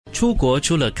出国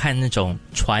除了看那种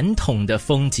传统的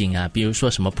风景啊，比如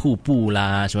说什么瀑布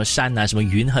啦、什么山啊、什么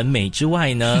云很美之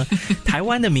外呢，台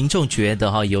湾的民众觉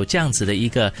得有这样子的一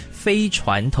个非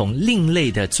传统另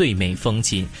类的最美风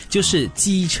景，就是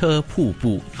机车瀑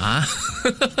布啊，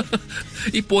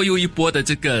一波又一波的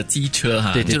这个机车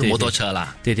哈，对，就是摩托车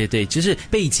啦。对，就是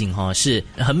背景是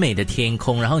很美的天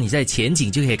空，然后你在前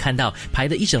景就可以看到排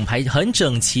的一整排很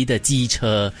整齐的机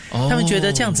车，他们觉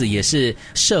得这样子也是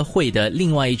社会的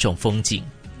另外一种风景。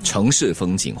城市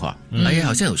风景画，哎呀，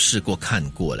好像有试过看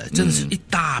过了，真的是一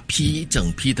大批一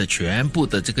整批的全部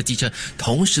的这个机车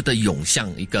同时的涌向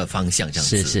一个方向，这样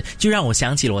子是，就让我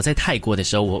想起了我在泰国的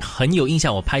时候，我很有印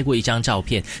象，我拍过一张照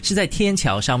片，是在天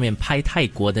桥上面拍泰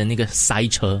国的那个塞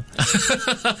车，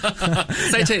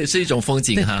塞车也是一种风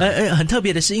景哈。很特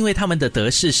别的是，因为他们的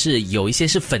德式是有一些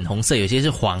是粉红色，有些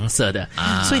是黄色的，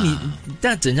所以你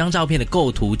但整张照片的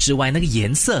构图之外，那个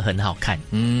颜色很好看。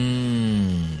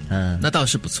那倒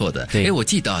是不错的。我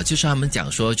记得就是他们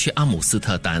讲说去阿姆斯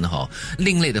特丹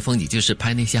另类的风景就是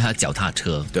拍那些脚踏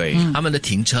车，对，他们的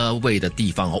停车位的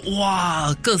地方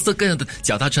哇，各色各样的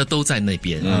脚踏车都在那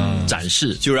边展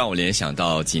示，就让我联想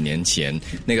到几年前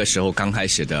那个时候刚开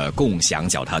始的共享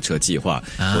脚踏车计划，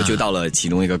我就到了其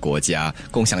中一个国家，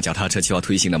共享脚踏车计划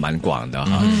推行的蛮广的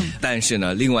哈。但是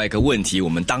呢，另外一个问题，我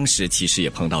们当时其实也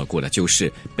碰到过的，就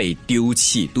是被丢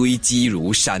弃堆积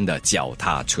如山的脚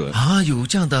踏车啊，有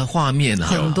这样的画面啊，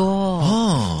很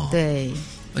多对。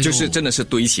就是真的是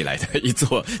堆起来的一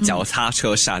座脚踏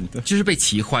车山的，就是被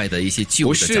骑坏的一些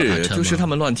旧的脚踏车吗？不是，就是他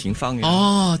们乱停放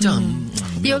呀。这样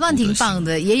有乱停放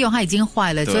的，也有它已经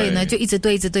坏了，所以呢就一直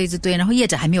堆，然后业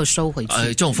者还没有收回去。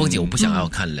这种风景我不想要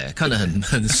看嘞，看得很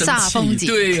生气。煞风景，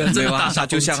对呀，对吧？它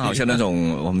就像好像那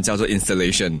种我们叫做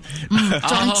installation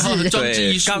装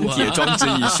置艺术，钢铁装置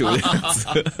艺术这样子。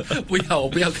我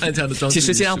不要看这样的装置艺术。其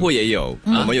实新加坡也有，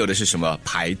我们有的是什么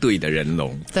排队的人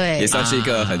龙，对，也算是一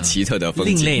个很奇特的风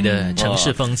景。另类的城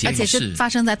市风景，而且是发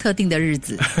生在特定的日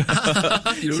子，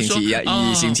星期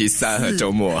一、星期三和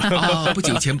周末。不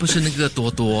久前不是那个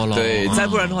多多咯？对，再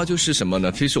不然的话就是什么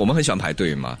呢？其实我们很喜欢排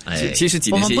队嘛。其实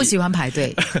几年前我们不喜欢排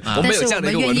队，我们有这样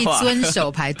的一个文化，但是我们愿意遵守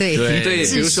排队。对，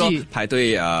比如说排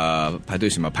队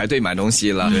什么？排队买东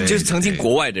西啦，就是曾经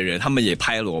国外的人他们也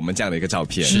拍了我们这样的一个照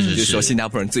片，就是说新加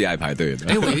坡人最爱排队的。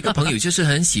我有一个朋友就是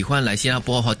很喜欢来新加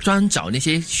坡专找那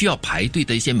些需要排队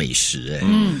的一些美食，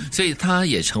所以他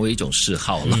也成为一种嗜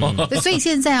好了。所以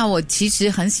现在我其实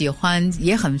很喜欢，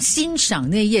也很欣赏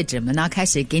那业者们开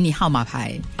始给你号码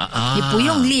牌你不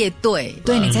用列队，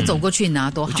对，你才走过去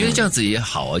拿多好。我觉得这样子也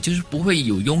好就是不会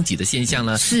有拥挤的现象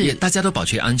了，也大家都保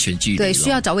持安全距离。对，需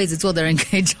要找位置坐的人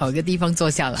可以找个地方坐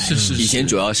下来。是。以前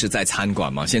主要是在餐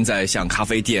馆嘛，现在像咖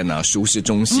啡店啊、熟食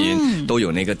中心都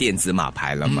有那个电子码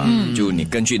牌了嘛，就你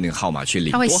根据那个号码去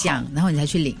领，它会响，然后你才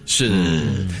去领。是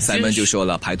，Simon 就说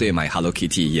了，排队买 Hello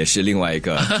Kitty 也是另外一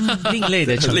个另类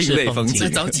的城市风景。在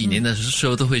早几年的时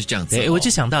候都会是这样子。我就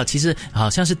想到，其实好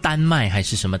像是丹麦还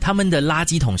是什么，他们的垃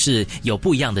圾桶是有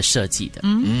不一样的设计的，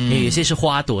有些是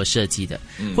花朵设计的，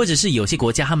或者是有些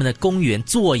国家他们的公园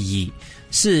座椅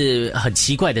是很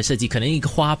奇怪的设计，可能一个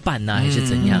花瓣还是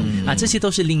怎样这些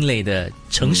都是另类的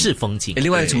城市风景。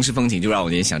另外一个城市风景就让我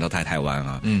联想到台湾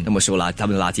啊，那么说他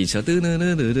们的垃圾车，对，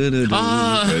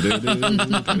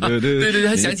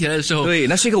他想起来的时候，对，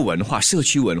那是一个文化，社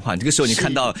区文化。这个时候你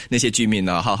看到那些居民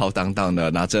呢，浩浩荡荡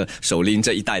的拿着手拎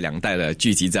着一袋两袋的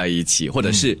聚集在一起，或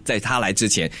者是在他来之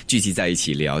前聚集在一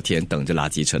起聊天，等着垃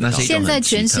圾车。现在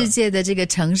全世界的这个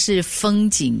城市风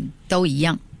景都一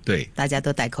样。对，大家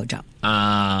都戴口罩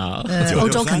欧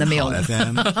洲可能没有了。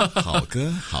好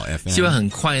歌好 FM， 希望很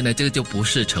快呢，这个就不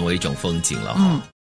是成为一种风景了